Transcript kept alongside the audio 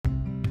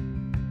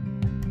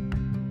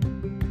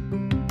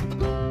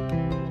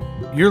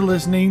You're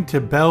listening to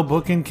Bell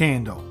Book and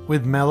Candle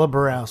with Mela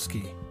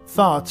Borowski.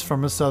 Thoughts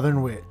from a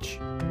Southern Witch.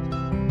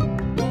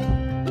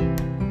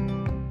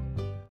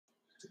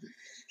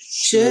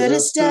 Should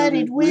have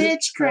studied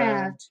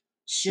witchcraft.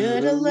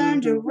 Should have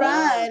learned to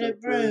ride a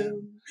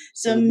broom.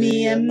 So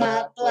me and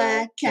my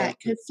black cat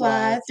could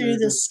fly through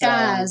the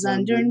skies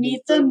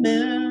underneath the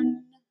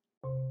moon.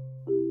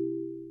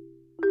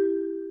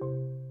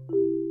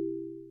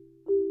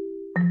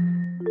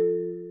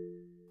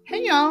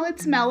 Hey y'all,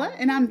 it's Mela,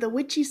 and I'm the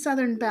Witchy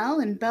Southern Belle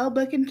in Bell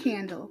Book and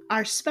Candle.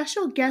 Our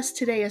special guest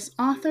today is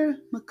author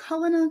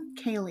McCullough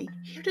Cayley,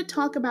 here to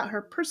talk about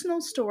her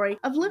personal story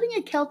of living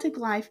a Celtic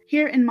life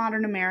here in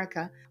modern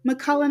America.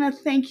 McCullough,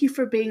 thank you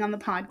for being on the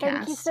podcast.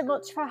 Thank you so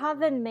much for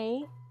having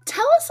me.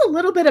 Tell us a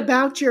little bit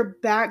about your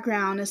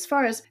background as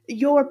far as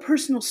your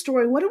personal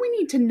story. What do we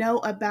need to know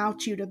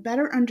about you to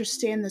better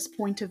understand this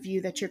point of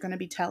view that you're going to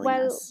be telling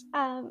us?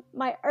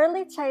 My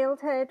early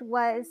childhood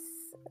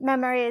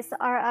memories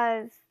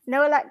are of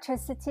no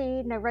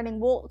electricity, no running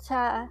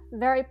water,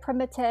 very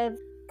primitive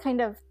kind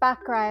of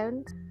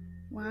background.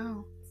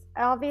 Wow.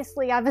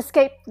 Obviously, I've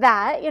escaped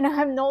that.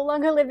 I'm no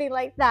longer living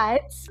like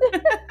that.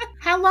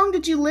 How long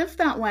did you live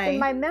that way? In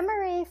my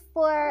memory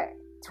for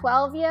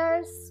 12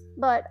 years,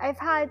 but I've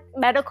had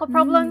medical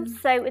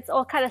problems, so it's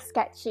all kind of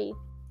sketchy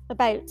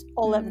about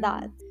all of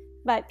that.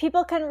 But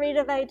people can read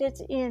about it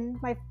in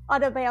my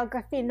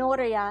autobiography,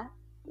 Noria,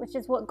 which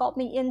is what got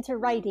me into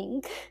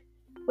writing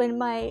when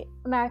my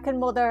American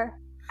mother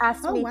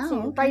asked me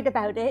to write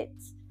about it.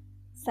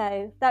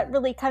 So that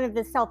really kind of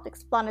is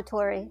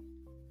self-explanatory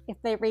if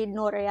they read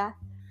Noria.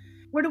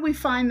 Where do we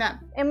find that?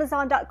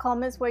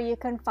 Amazon.com is where you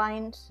can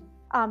find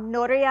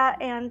Noria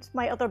and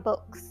my other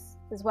books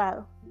as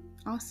well.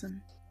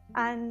 Awesome.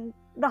 And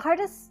the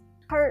hardest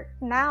part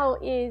now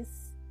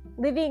is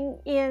living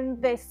in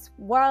this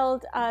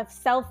world of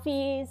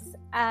selfies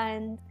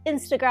and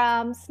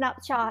Instagram,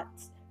 Snapchat,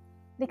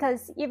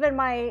 because even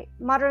my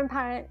modern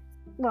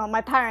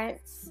my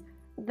parents,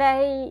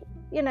 they,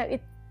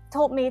 it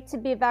taught me to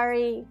be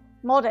very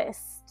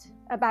modest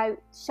about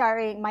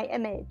sharing my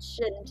image.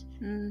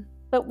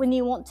 But when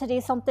you want to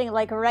do something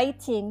like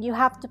writing, you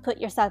have to put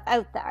yourself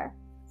out there.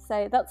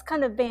 So that's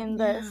kind of been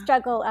the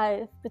struggle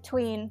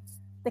between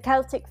the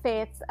Celtic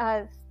faith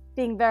of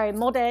being very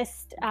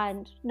modest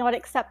and not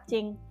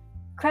accepting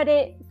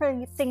credit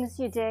for things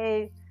you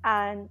do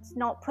and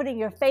not putting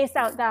your face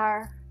out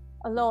there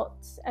a lot,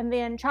 and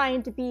then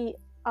trying to be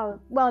a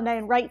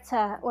well-known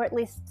writer, or at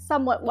least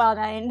somewhat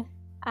well-known,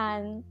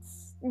 and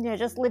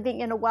just living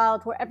in a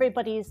world where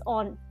everybody's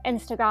on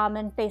Instagram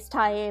and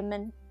FaceTime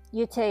and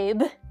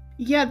YouTube.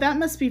 Yeah, that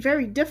must be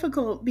very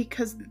difficult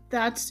because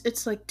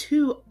it's like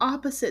two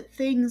opposite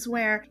things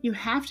where you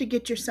have to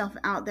get yourself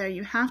out there,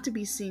 you have to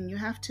be seen, you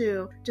have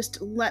to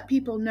just let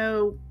people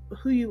know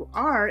who you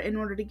are in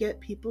order to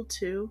get people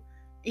to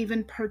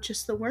even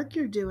purchase the work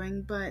you're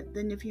doing. But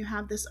then if you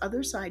have this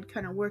other side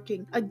kind of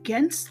working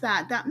against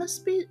that, that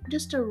must be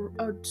just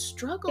a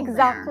struggle.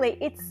 Exactly.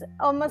 It's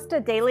almost a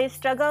daily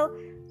struggle.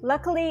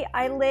 Luckily,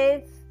 I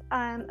live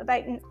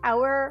about an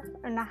hour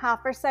and a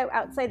half or so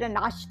outside of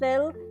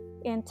Nashville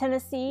in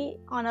Tennessee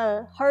on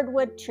a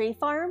hardwood tree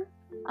farm.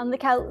 And the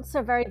Celts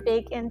are very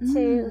big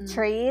into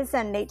trees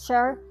and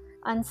nature.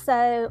 And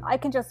so I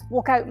can just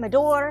walk out my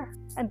door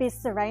and be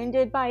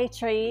surrounded by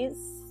trees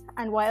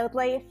and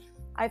wildlife.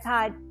 I've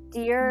had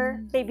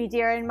baby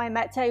deer in my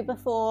meadow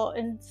before,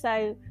 and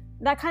so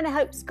that kind of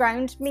helps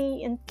ground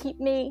me and keep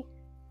me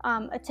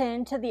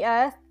attuned to the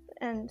earth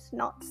and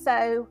not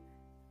so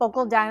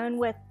boggled down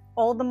with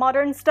all the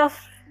modern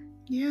stuff.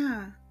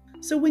 Yeah.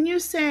 So when you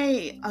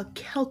say a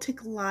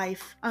Celtic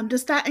life,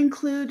 does that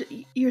include,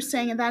 you're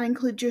saying that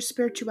includes your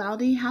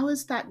spirituality? How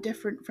is that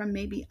different from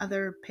maybe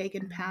other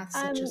pagan paths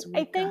such as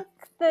Wicca? I think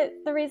that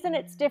the reason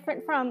it's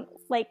different from,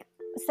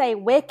 say,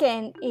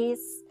 Wiccan is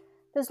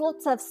there's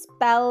lots of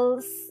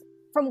spells.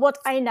 From what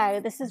I know,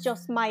 this is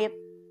just my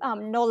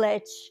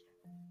knowledge.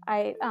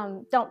 I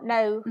don't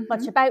know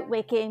much about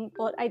Wiccan,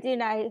 but I do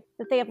know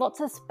that they have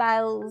lots of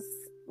spells,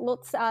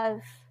 lots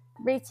of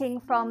reading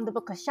from the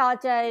Book of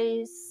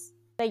Shadows.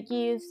 They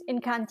use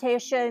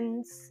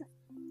incantations,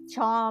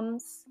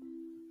 charms.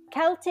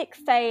 Celtic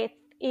faith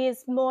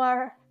is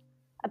more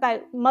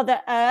about Mother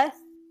Earth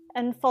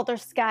and Father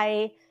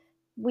Sky.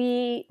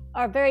 We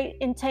are very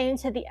in tune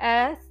to the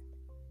earth.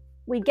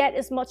 We get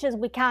as much as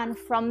we can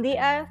from the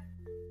earth.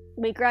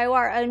 We grow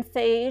our own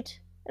food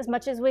as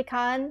much as we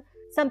can.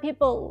 Some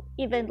people,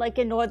 even like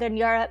in Northern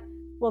Europe,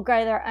 will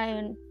grow their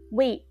own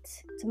wheat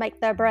to make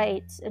their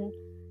bread and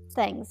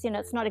things.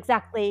 It's not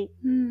exactly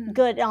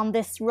good on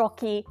this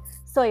rocky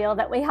soil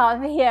that we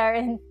have here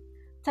in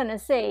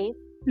Tennessee.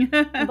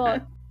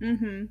 But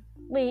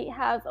we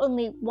have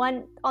only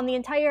one, on the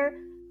entire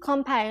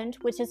compound,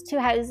 which is 2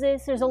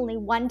 houses, there's only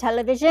one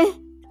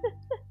television.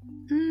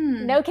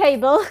 No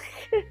cable.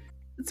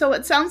 So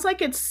it sounds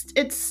like it's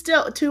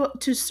still,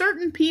 to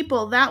certain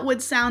people, that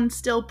would sound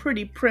still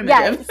pretty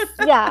primitive.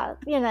 Yes,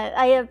 yeah.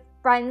 I have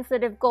friends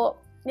that have got,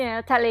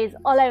 tellies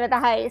all over the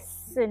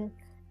house and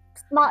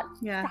smart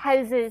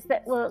houses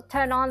that will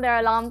turn on their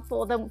alarm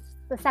for them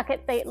the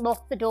second they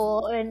lock the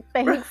door and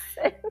things.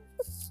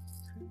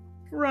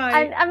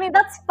 Right. And I mean,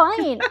 that's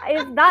fine.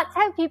 If that's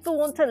how people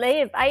want to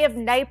live, I have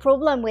no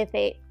problem with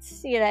it.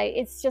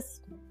 It's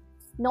just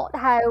not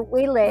how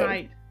we live.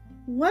 Right.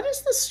 What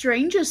is the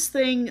strangest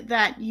thing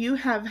that you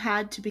have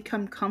had to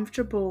become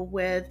comfortable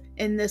with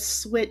in this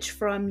switch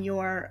from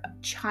your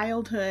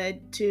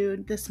childhood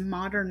to this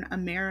modern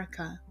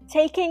America?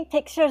 Taking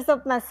pictures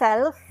of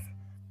myself.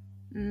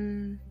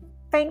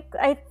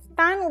 I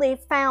finally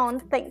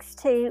found, thanks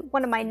to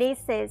one of my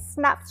nieces,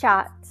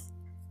 Snapchat,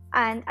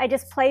 and I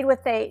just played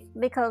with it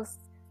because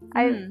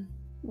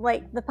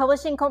the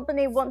publishing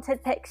company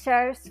wanted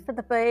pictures for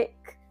the book.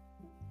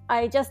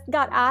 I just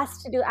got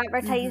asked to do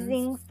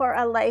advertising for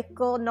a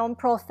local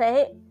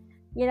non-profit,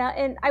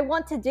 and I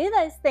want to do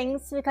those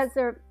things because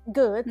they're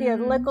good. The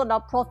local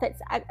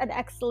non-profit's an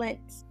excellent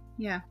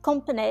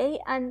company,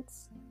 and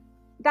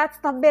that's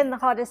been the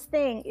hardest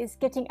thing, is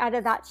getting out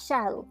of that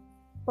shell.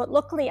 But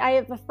luckily, I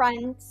have a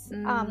friend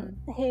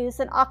who's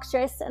an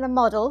actress and a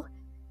model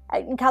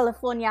out in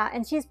California,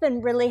 and she's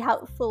been really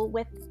helpful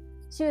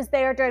she was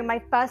there during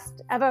my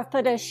first ever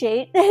photo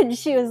shoot, and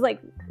she was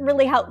like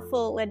really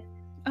helpful, and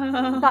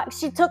in fact,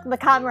 she took the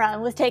camera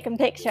and was taking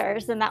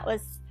pictures, and that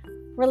was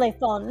really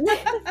fun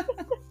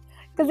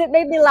because it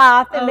made me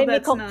laugh and made me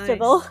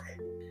comfortable. Nice.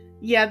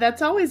 Yeah,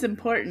 that's always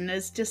important,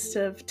 is just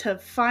to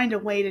find a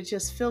way to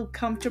just feel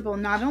comfortable,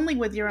 not only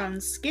with your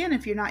own skin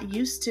if you're not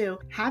used to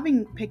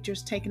having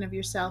pictures taken of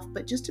yourself,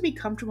 but just to be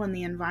comfortable in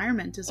the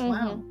environment as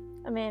well.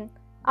 I mean,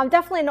 I'm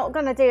definitely not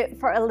going to do it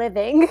for a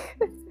living,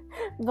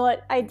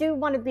 but I do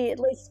want to be at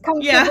least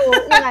comfortable,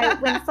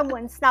 when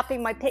someone's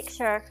snapping my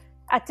picture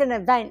at an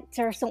event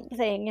or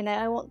something,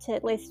 I want to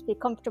at least be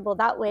comfortable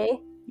that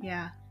way.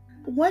 Yeah.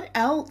 What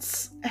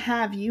else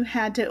have you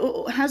had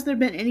has there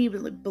been any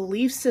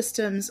belief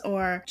systems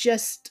or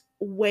just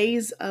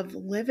ways of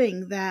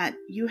living that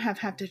you have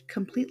had to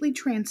completely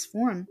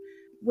transform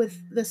with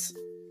this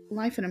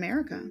life in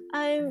America?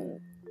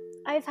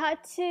 I've had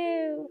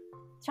to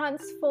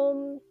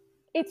transform.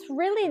 It's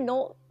really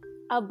not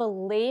a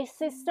belief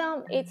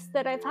system. It's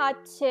that I've had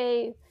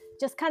to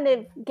just kind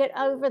of get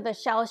over the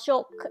shell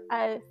shock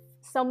of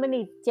so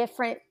many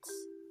different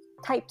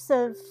types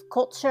of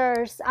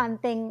cultures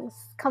and things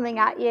coming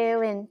at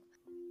you,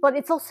 but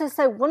it's also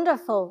so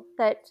wonderful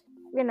that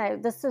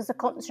this is a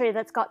country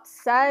that's got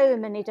so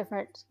many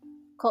different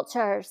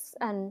cultures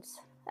and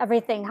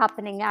everything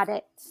happening at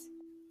it.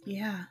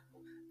 Yeah,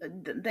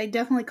 they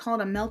definitely call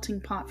it a melting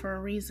pot for a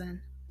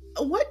reason.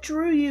 What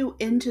drew you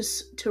into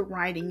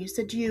writing? You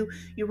said you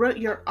wrote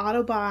your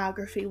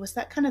autobiography. Was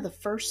that kind of the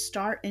first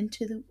start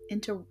into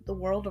the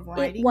world of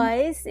writing?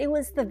 It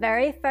was the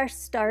very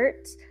first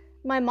start.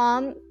 My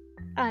mom,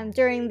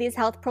 during these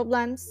health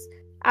problems,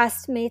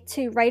 asked me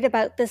to write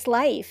about this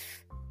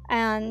life,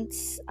 and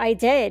I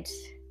did.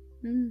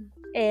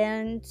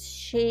 And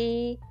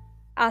she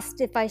asked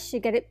if I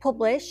should get it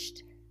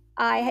published.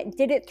 I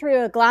did it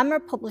through a glamour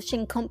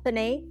publishing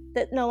company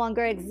that no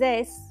longer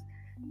exists,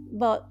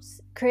 but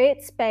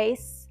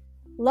CreateSpace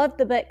loved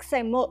the book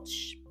so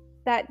much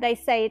that they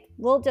said,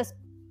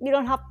 you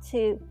don't have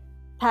to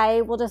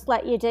pay, we'll just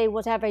let you do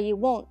whatever you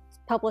want,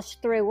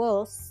 published through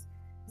us.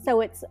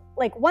 So it's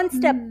like one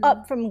step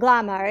up from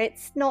glamour.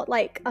 It's not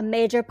like a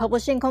major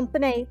publishing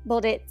company,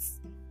 but it's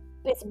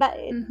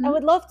I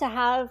would love to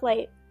have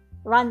like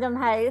Random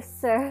House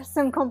or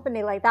some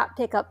company like that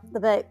pick up the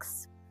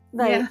books.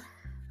 Like,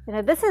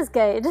 this is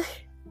good.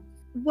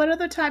 What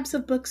other types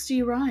of books do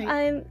you write?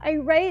 I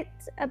write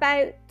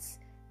about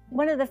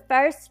one of the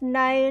first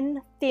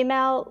known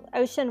female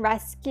ocean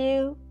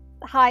rescue.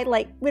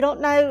 We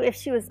don't know if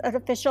she was an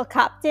official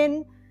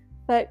captain,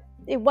 but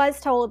it was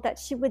told that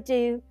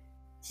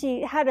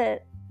she had a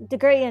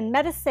degree in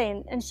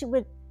medicine and she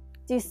would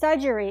do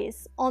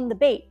surgeries on the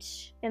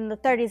beach in the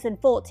 30s and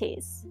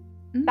 40s.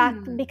 Back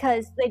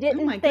because they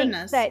didn't think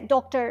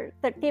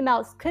that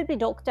females could be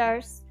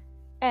doctors.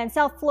 And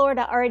South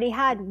Florida already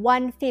had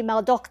one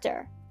female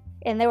doctor.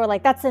 And they were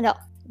like, that's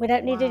enough. We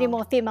don't need any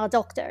more female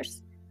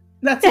doctors.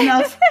 That's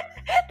enough.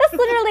 That's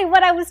literally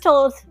what I was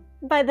told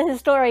by the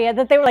historian,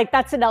 that they were like,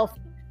 that's enough.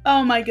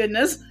 Oh my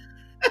goodness.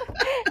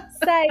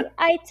 So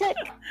I took...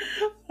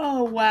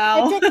 Oh,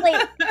 wow. I took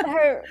like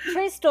her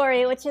true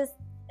story, which is,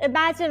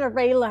 imagine a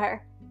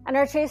ruler. And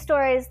her true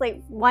story is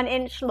like 1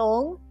 inch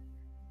long.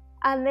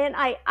 And then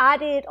I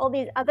added all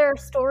these other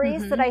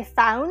stories that I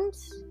found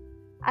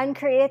and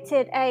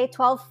created a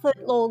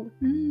 12-foot long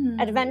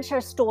adventure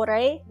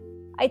story.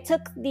 I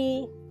took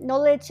the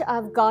knowledge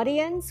of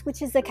guardians,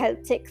 which is a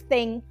Celtic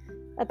thing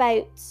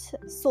about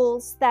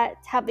souls that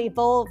have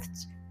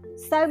evolved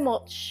so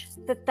much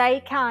that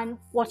they can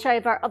watch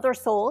over other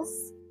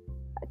souls.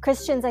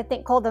 Christians, I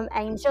think, call them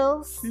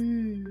angels,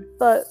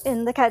 but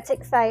in the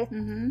Celtic faith,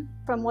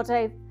 from what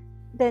I've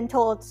been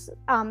told,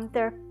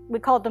 we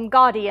call them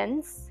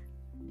guardians.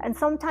 And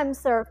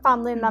sometimes they're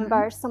family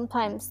members,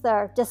 sometimes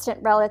they're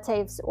distant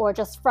relatives or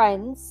just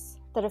friends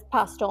that have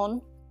passed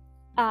on.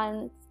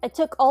 And I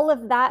took all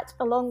of that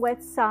along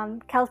with some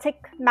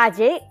Celtic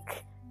magic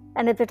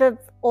and a bit of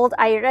Old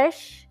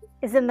Irish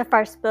is in the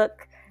first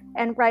book.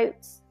 and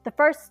wrote the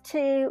first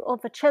two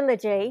of a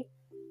trilogy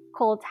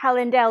called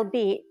Hallandale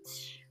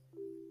Beach.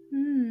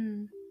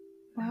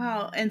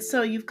 Wow. And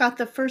so you've got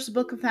the first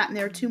book of that, and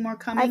there are two more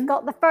coming? I've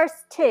got the first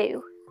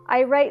two.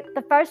 I wrote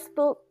the first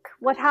book,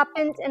 What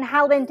Happened in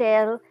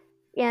Hallandale,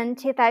 in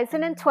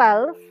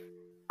 2012,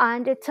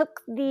 and it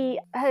took the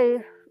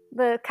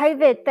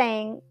COVID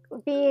thing,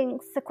 being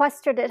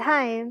sequestered at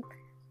home,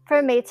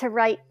 for me to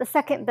write the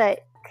second book.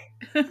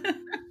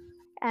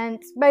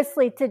 And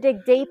mostly to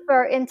dig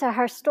deeper into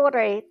her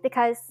story,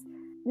 because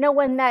no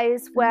one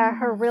knows where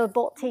her real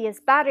body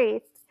is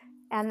buried.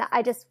 And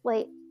I just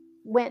went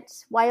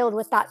wild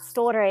with that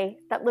story,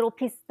 that little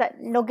piece,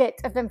 that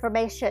nugget of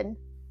information,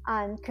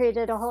 and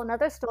created a whole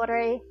nother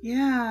story.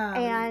 Yeah.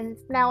 And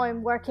now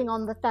I'm working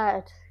on the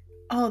third.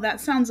 Oh, that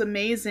sounds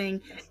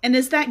amazing. And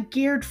is that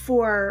geared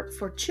for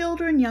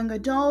children, young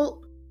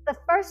adult? The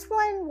first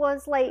one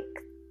was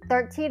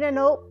 13 and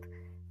up.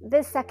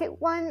 The second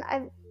one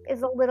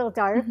is a little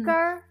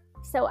darker.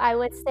 So I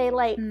would say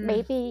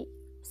maybe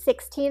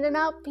 16 and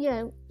up,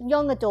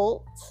 young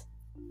adult,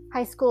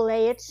 high school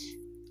age.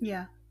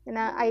 Yeah.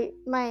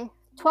 My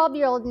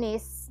 12-year-old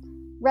niece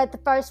read the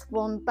first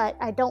one, but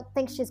I don't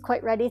think she's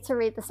quite ready to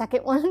read the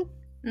second one.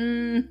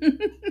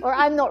 Or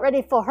I'm not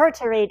ready for her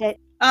to read it.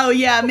 Oh,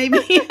 yeah, maybe.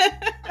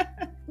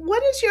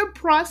 What is your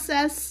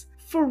process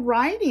for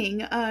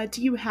writing?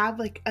 Do you have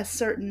a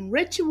certain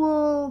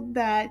ritual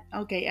that,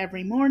 okay,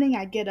 every morning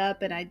I get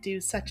up and I do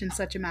such and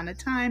such amount of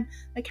time?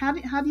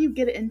 How do you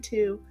get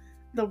into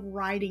the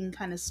writing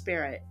kind of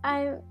spirit?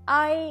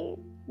 I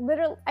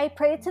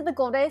pray to the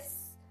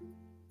goddess.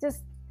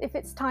 Just, if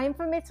it's time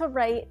for me to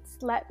write,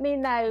 let me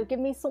know, give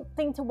me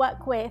something to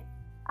work with,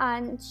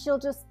 and she'll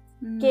just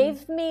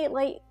give me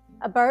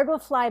a bird will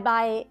fly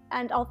by,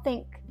 and I'll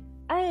think,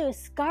 oh,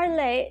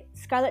 Scarlett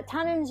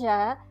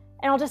Tananger,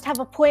 and I'll just have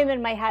a poem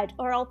in my head,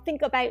 or I'll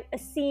think about a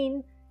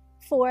scene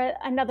for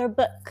another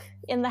book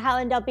in the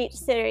Hallandale Beach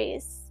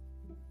series,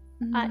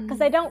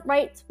 because I don't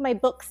write my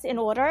books in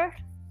order.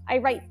 I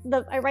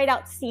write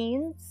out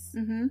scenes.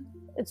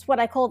 It's what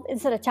I call,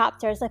 instead of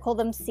chapters, I call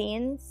them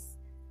scenes.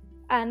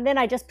 And then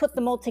I just put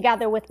them all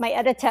together with my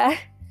editor.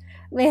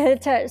 My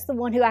editor is the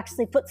one who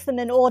actually puts them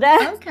in order.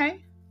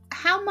 Okay.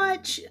 How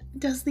much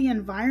does the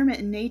environment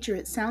and nature,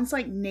 it sounds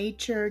like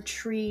nature,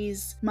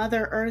 trees,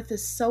 Mother Earth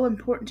is so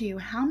important to you.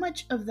 How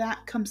much of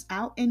that comes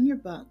out in your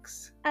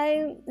books?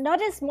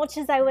 Not as much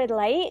as I would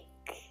like.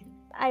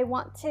 I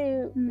want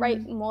to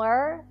write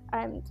more.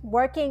 I'm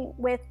working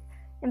with,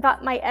 in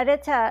fact, my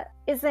editor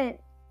isn't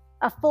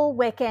a full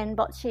Wiccan,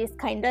 but she's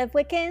kind of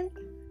Wiccan.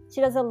 She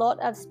does a lot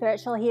of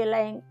spiritual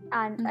healing,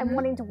 and I'm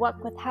wanting to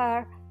work with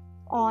her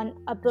on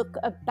a book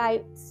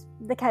about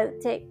the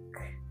Celtic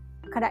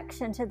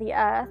connection to the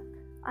earth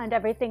and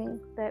everything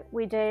that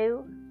we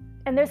do.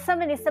 And there's so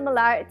many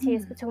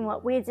similarities between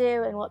what we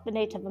do and what the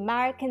Native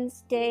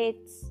Americans did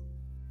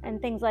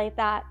and things like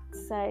that.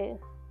 So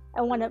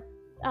I want to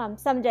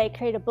someday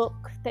create a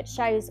book that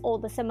shows all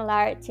the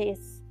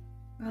similarities.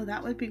 Oh,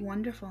 that would be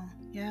wonderful.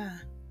 Yeah.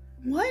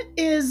 What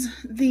is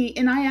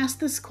and I ask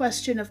this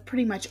question of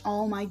pretty much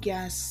all my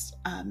guests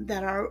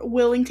that are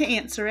willing to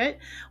answer it,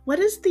 what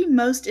is the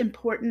most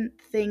important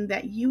thing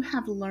that you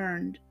have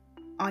learned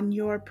on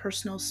your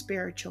personal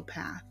spiritual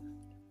path?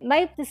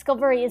 My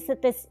discovery is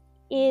that this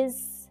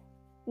is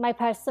my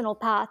personal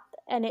path,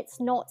 and it's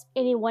not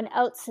anyone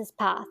else's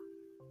path.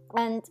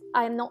 And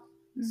I'm not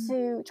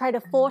to try to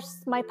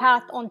force my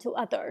path onto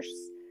others.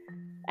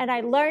 And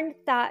I learned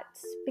that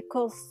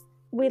because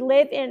we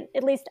live in,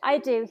 at least I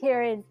do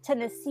here in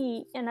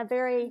Tennessee, in a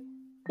very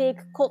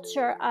big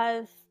culture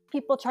of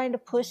people trying to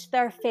push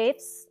their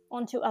faiths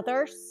onto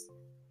others.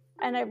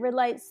 And I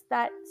realized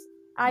that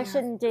I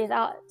shouldn't do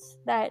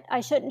that I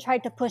shouldn't try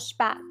to push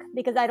back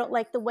because I don't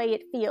like the way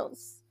it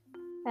feels.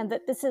 And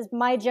that this is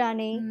my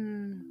journey.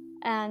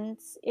 And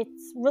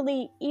it's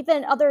really,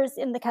 even others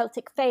in the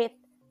Celtic faith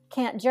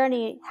can't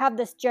have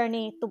this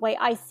journey the way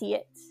I see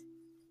it,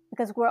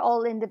 because we're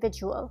all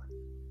individual.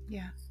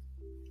 Yeah.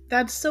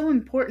 That's so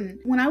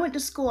important. When I went to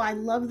school, I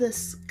love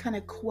this kind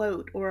of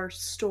quote or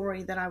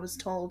story that I was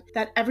told,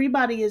 that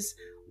everybody is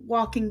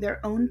walking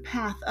their own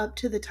path up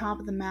to the top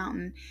of the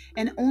mountain,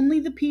 and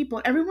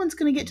everyone's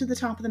going to get to the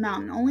top of the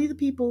mountain. Only the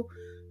people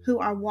who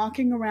are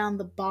walking around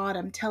the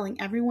bottom telling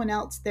everyone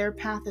else their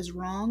path is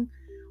wrong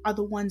are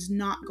the ones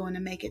not going to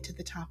make it to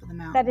the top of the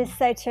mountain. That is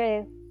so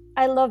true.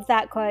 I love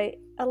that quote.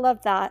 I love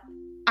that.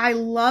 I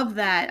love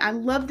that. I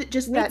love that.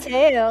 Just Me that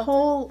too.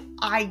 whole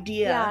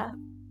idea. Yeah.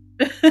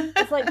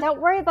 It's don't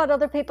worry about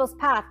other people's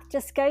path.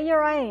 Just go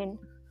your own.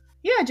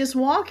 Yeah, just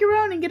walk your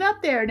own and get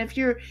up there. And if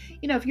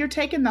you're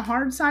taking the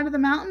hard side of the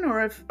mountain,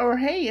 or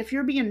hey, if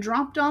you're being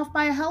dropped off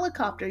by a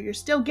helicopter, you're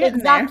still getting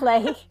there.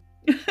 Exactly.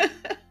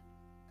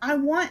 I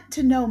want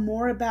to know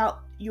more about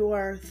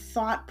your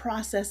thought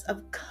process of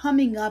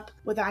coming up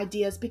with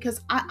ideas,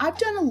 because I've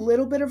done a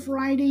little bit of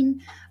writing.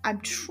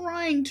 I'm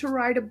trying to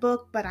write a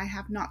book, but I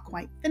have not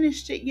quite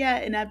finished it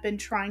yet, and I've been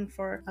trying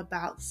for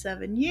about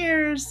 7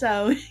 years.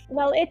 So,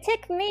 well, it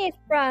took me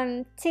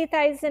from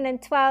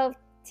 2012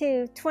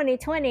 to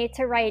 2020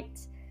 to write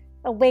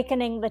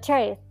awakening the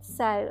truth.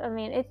 So, I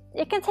mean,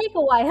 it can take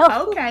a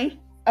while.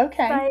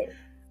 Okay.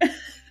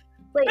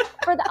 But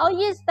like I'll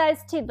use those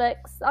 2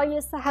 books. I'll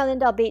use the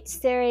Hallandale Beach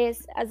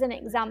series as an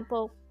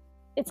example.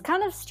 It's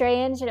kind of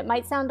strange and it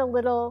might sound a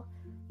little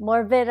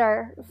morbid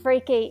or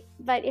freaky,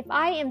 but if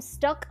I am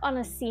stuck on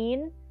a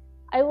scene,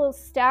 I will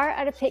stare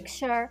at a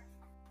picture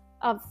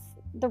of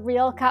the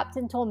real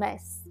Captain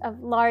Thomas, of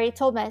Laurie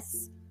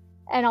Thomas,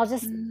 and I'll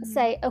just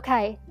say,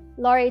 okay,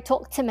 Laurie,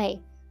 talk to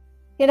me.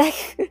 You know,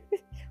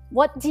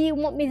 what do you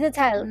want me to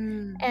tell?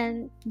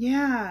 And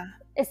yeah,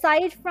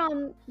 aside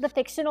from the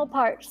fictional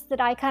parts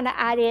that I kind of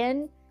add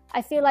in,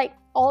 I feel like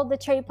all the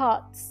true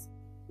parts,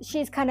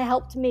 she's kind of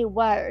helped me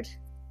word.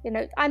 You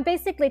know, I'm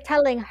basically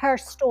telling her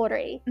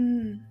story.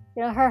 You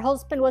know, her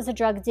husband was a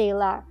drug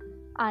dealer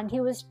and he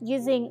was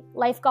using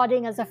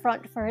lifeguarding as a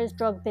front for his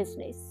drug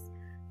business.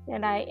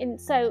 And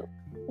so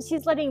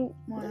she's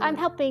I'm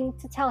helping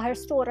to tell her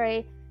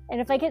story. And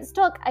if I get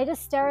stuck, I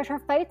just stare at her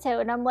photo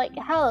and I'm like,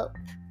 help.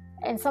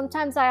 And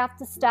sometimes I have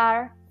to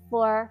stare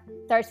for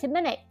 30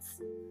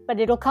 minutes, but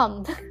it'll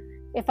come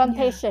if I'm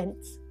patient.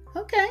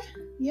 Okay,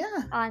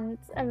 yeah. And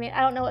I mean,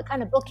 I don't know what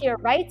kind of book you're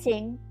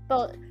writing,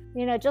 but,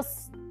 you know,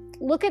 just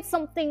look at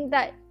something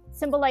that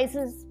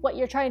symbolizes what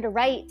you're trying to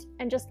write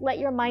and just let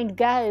your mind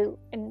go.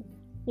 And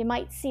you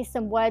might see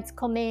some words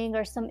coming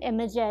or some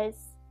images,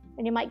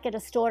 and you might get a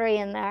story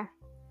in there.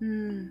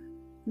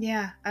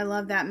 Yeah, I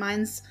love that.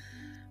 Mine's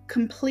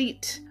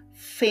complete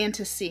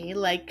fantasy,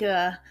 like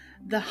the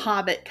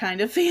Hobbit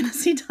kind of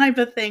fantasy type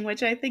of thing,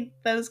 which I think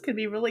those could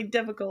be really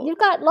difficult. You've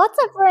got lots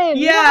of room.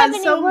 Yeah,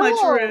 so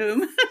much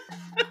room.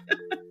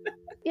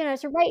 You know,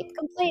 to write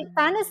complete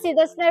fantasy,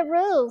 there's no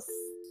rules.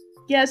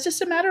 Yeah, it's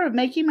just a matter of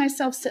making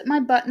myself sit my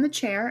butt in the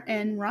chair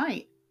and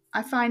write.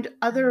 I find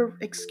other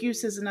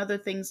excuses and other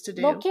things to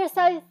do. Lock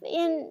yourself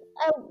in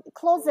a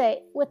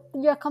closet with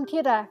your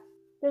computer.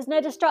 There's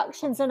no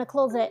distractions in a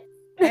closet.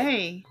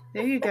 Hey,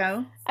 there you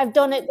go. I've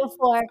done it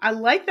before. I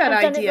like that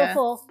idea. I've done it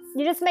before.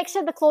 You just make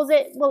sure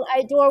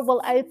the door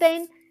will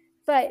open.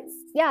 But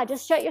yeah,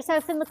 just shut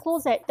yourself in the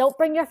closet. Don't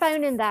bring your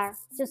phone in there.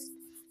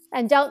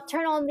 And don't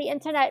turn on the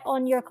internet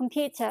on your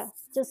computer.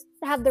 Just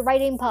have the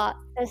writing part.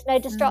 There's no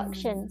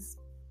distractions.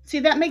 See,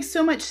 that makes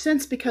so much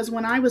sense because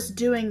when I was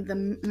doing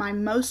my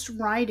most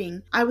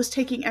writing, I was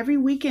taking every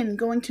weekend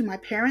going to my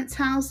parents'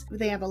 house.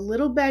 They have a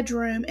little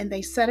bedroom and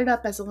they set it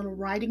up as a little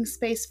writing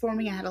space for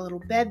me. I had a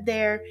little bed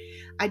there.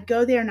 I'd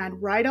go there and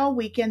I'd write all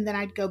weekend. Then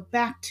I'd go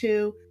back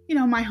to, you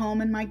know, my home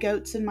and my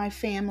goats and my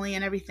family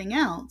and everything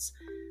else.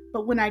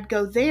 But when I'd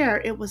go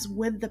there, it was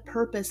with the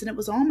purpose and it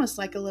was almost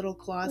like a little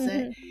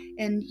closet.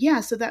 And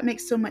yeah, so that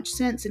makes so much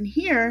sense. And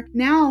here,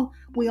 now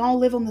we all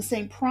live on the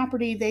same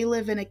property. They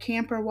live in a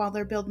camper while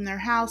they're building their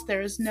house.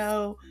 There is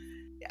no,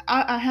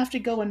 I have to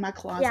go in my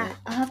closet. Yeah.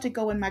 I have to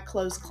go in my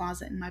clothes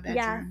closet in my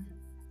bedroom.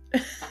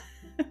 Yeah.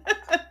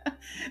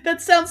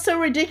 That sounds so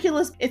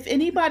ridiculous. If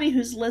anybody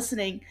who's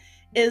listening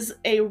is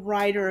a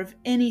writer of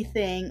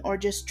anything or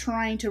just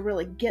trying to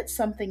really get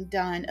something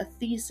done, a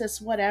thesis,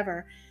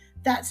 whatever,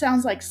 that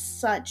sounds like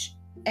such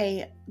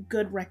a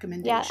good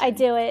recommendation. Yeah, I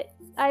do it.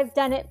 I've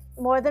done it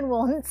more than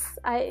once.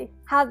 I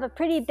have a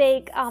pretty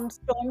big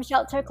storm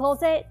shelter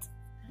closet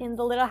in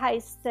the little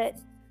house that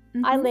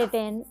I live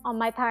in on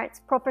my parents'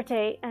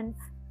 property. And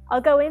I'll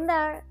go in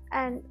there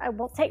and I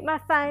won't take my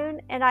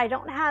phone and I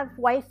don't have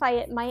Wi-Fi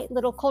at my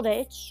little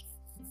cottage.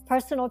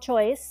 Personal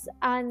choice.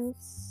 And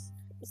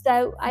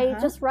so I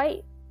just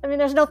write. I mean,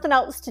 there's nothing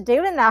else to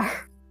do in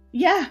there.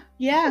 Yeah,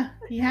 you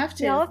have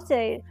to. You have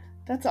to.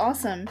 That's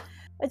awesome.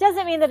 It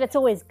doesn't mean that it's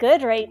always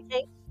good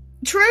writing.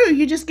 True,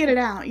 you just get it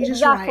out. You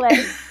just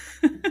write.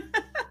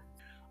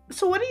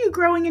 So what are you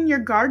growing in your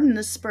garden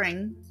this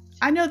spring?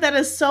 I know that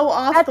is so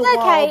off the wall.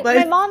 That's okay. But...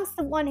 My mom's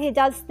the one who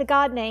does the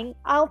gardening.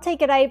 I'll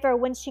take it over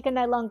when she can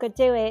no longer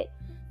do it.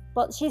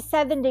 But she's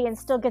 70 and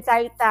still gets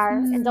out there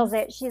and does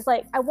it. She's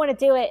like, I want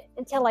to do it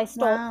until I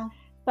stop. Wow.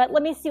 But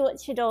let me see what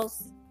she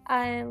does.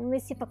 Let me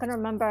see if I can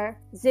remember.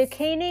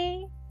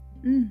 Zucchini,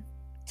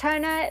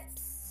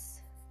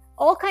 turnips,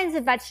 all kinds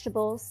of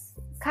vegetables,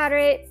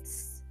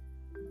 carrots,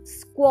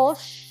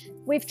 squash.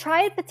 We've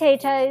tried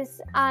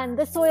potatoes and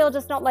the soil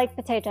does not like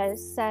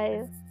potatoes,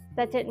 so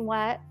that didn't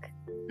work.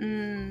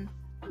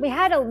 We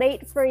had a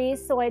late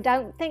freeze, so I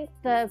don't think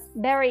the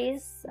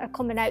berries are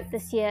coming out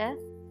this year.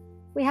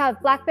 We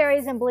have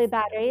blackberries and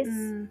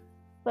blueberries,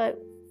 but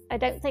I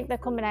don't think they're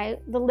coming out.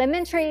 The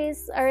lemon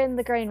trees are in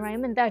the green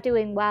room and they're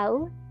doing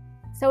well.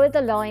 So are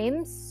the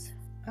limes.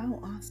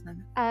 Oh,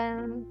 awesome.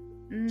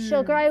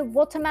 She'll grow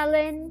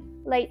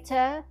watermelon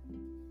later.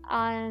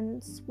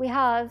 And we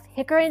have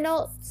hickory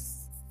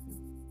nuts.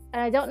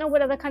 And I don't know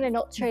what other kind of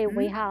nut tree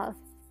we have.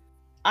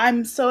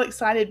 I'm so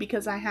excited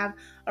because I have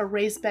a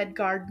raised bed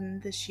garden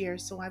this year.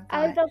 So I've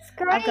got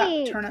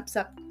turnips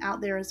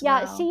out there as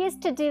well. Yeah, she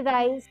used to do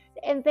those.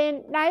 And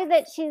then now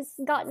that she's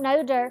gotten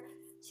older,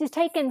 she's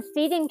taken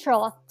feeding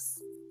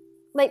troughs,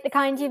 like the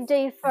kind you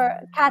do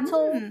for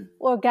cattle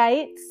or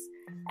goats,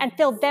 and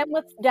filled them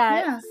with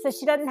dirt so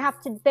she doesn't have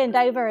to bend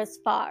over as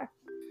far.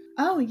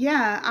 Oh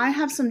yeah, I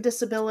have some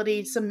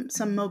disability,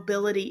 some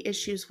mobility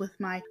issues with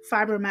my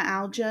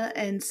fibromyalgia,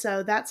 and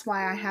so that's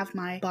why I have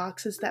my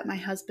boxes that my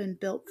husband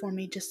built for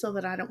me, just so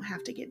that I don't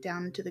have to get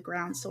down into the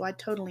ground. So I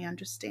totally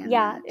understand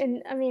Yeah, that.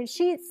 and I mean,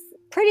 she's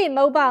pretty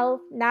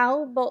mobile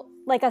now, but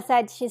like I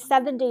said, she's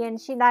 70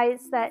 and she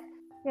knows that,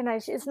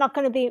 she's not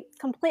going to be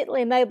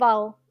completely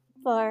mobile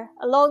for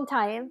a long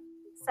time.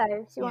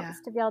 So she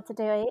wants to be able to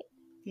do it.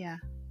 Yeah,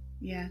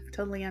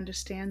 totally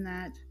understand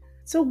that.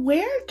 So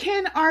where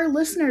can our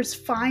listeners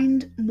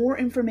find more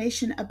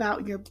information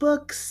about your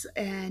books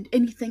and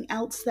anything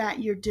else that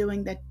you're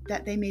doing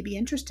that they may be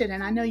interested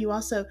in? I know you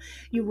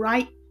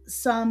write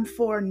some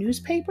for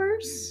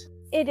newspapers.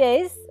 It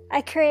is.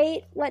 I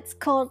create what's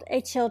called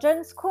a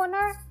children's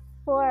corner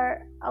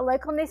for a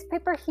local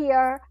newspaper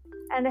here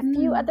and a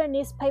few other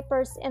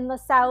newspapers in the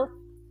South.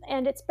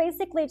 And it's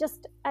basically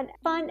just a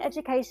fun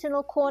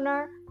educational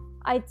corner.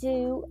 I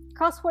do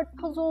crossword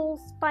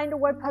puzzles, find a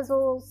word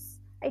puzzles.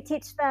 I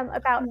teach them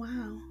about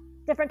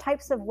different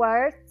types of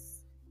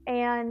words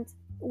and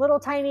little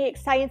tiny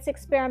science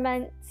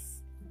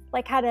experiments,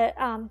 like how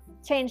to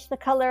change the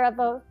color of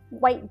a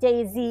white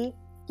daisy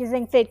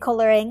using food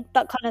coloring,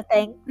 that kind of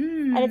thing.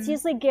 And it's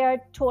usually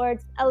geared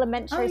towards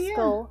elementary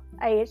school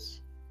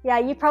age. Yeah,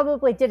 you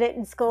probably did it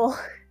in school.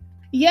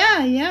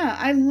 Yeah,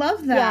 I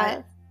love that.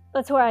 Yeah,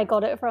 that's where I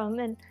got it from.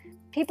 And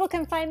people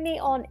can find me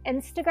on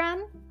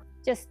Instagram,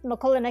 just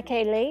McCullina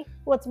Kaylee.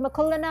 What's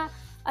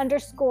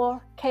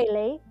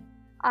McCullina_Kaylee.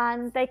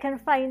 And they can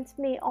find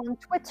me on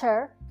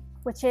Twitter,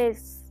 which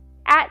is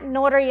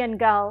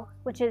 @Noriangirl,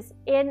 which is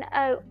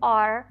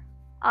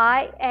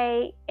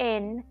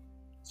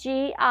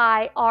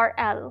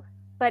NORIANGIRL.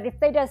 But if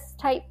they just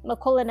type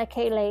McCullina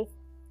Kaylee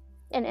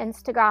in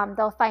Instagram,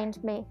 they'll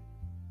find me.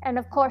 And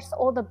of course,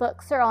 all the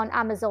books are on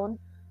Amazon.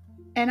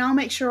 And I'll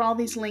make sure all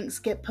these links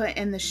get put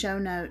in the show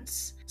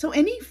notes. So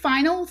any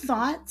final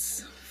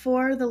thoughts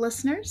for the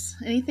listeners?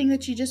 Anything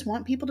that you just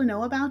want people to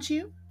know about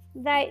you?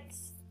 That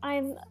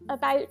I'm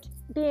about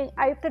being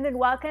open and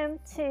welcome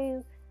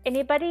to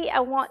anybody.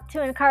 I want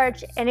to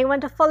encourage anyone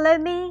to follow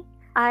me.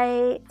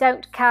 I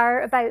don't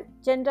care about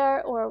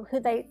gender or who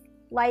they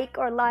like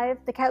or love.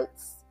 The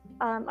Celts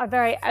are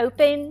very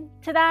open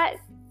to that.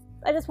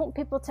 I just want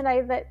people to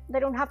know that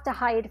they don't have to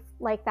hide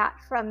like that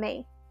from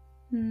me.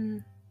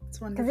 It's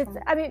wonderful.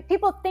 Because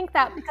people think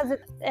that because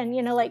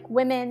like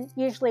women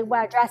usually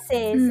wear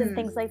dresses and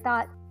things like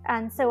that.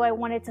 And so I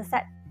wanted to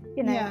set,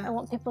 I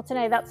want people to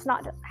know that's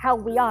not how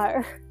we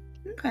are.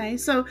 Okay,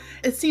 so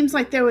it seems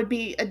like there would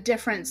be a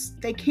difference.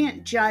 They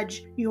can't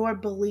judge your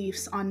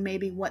beliefs on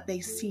maybe what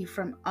they see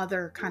from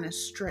other kind of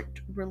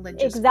strict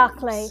religious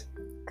beliefs.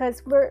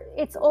 Because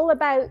it's all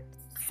about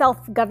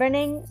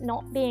self-governing,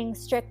 not being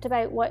strict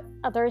about what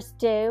others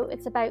do.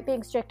 It's about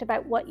being strict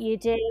about what you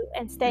do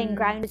and staying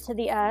grounded to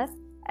the earth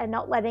and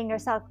not letting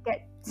yourself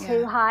get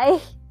too high.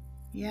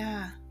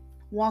 Yeah,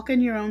 walk in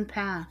your own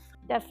path.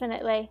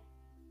 Definitely.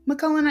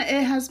 McCullina,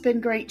 it has been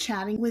great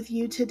chatting with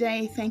you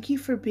today. Thank you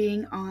for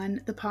being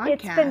on the podcast.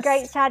 It's been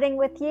great chatting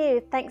with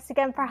you. Thanks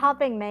again for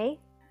having me.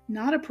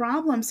 Not a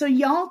problem. So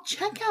y'all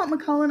check out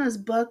McCullina's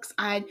books.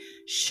 I'd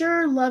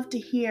sure love to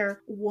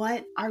hear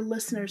what our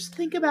listeners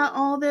think about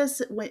all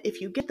this. If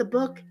you get the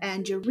book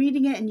and you're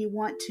reading it and you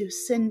want to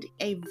send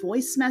a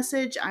voice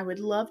message, I would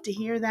love to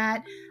hear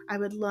that. I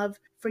would love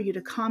for you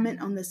to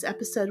comment on this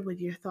episode with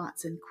your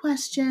thoughts and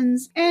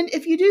questions. And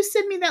if you do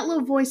send me that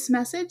little voice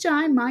message,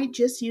 I might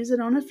just use it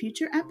on a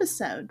future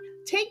episode.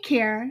 Take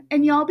care,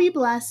 and y'all be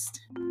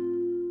blessed.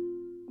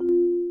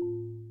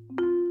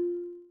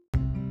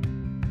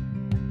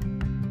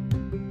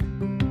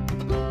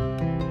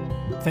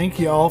 Thank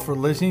you all for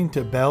listening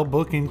to Bell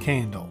Book and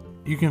Candle.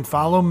 You can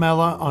follow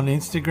Mela on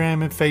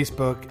Instagram and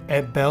Facebook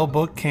at Bell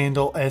Book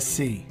Candle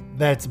SC.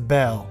 That's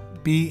Bell,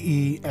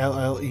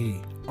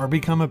 BELLE. Or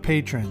become a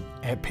patron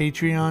at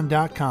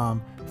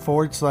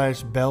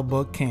patreon.com/Bell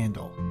Book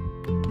Candle.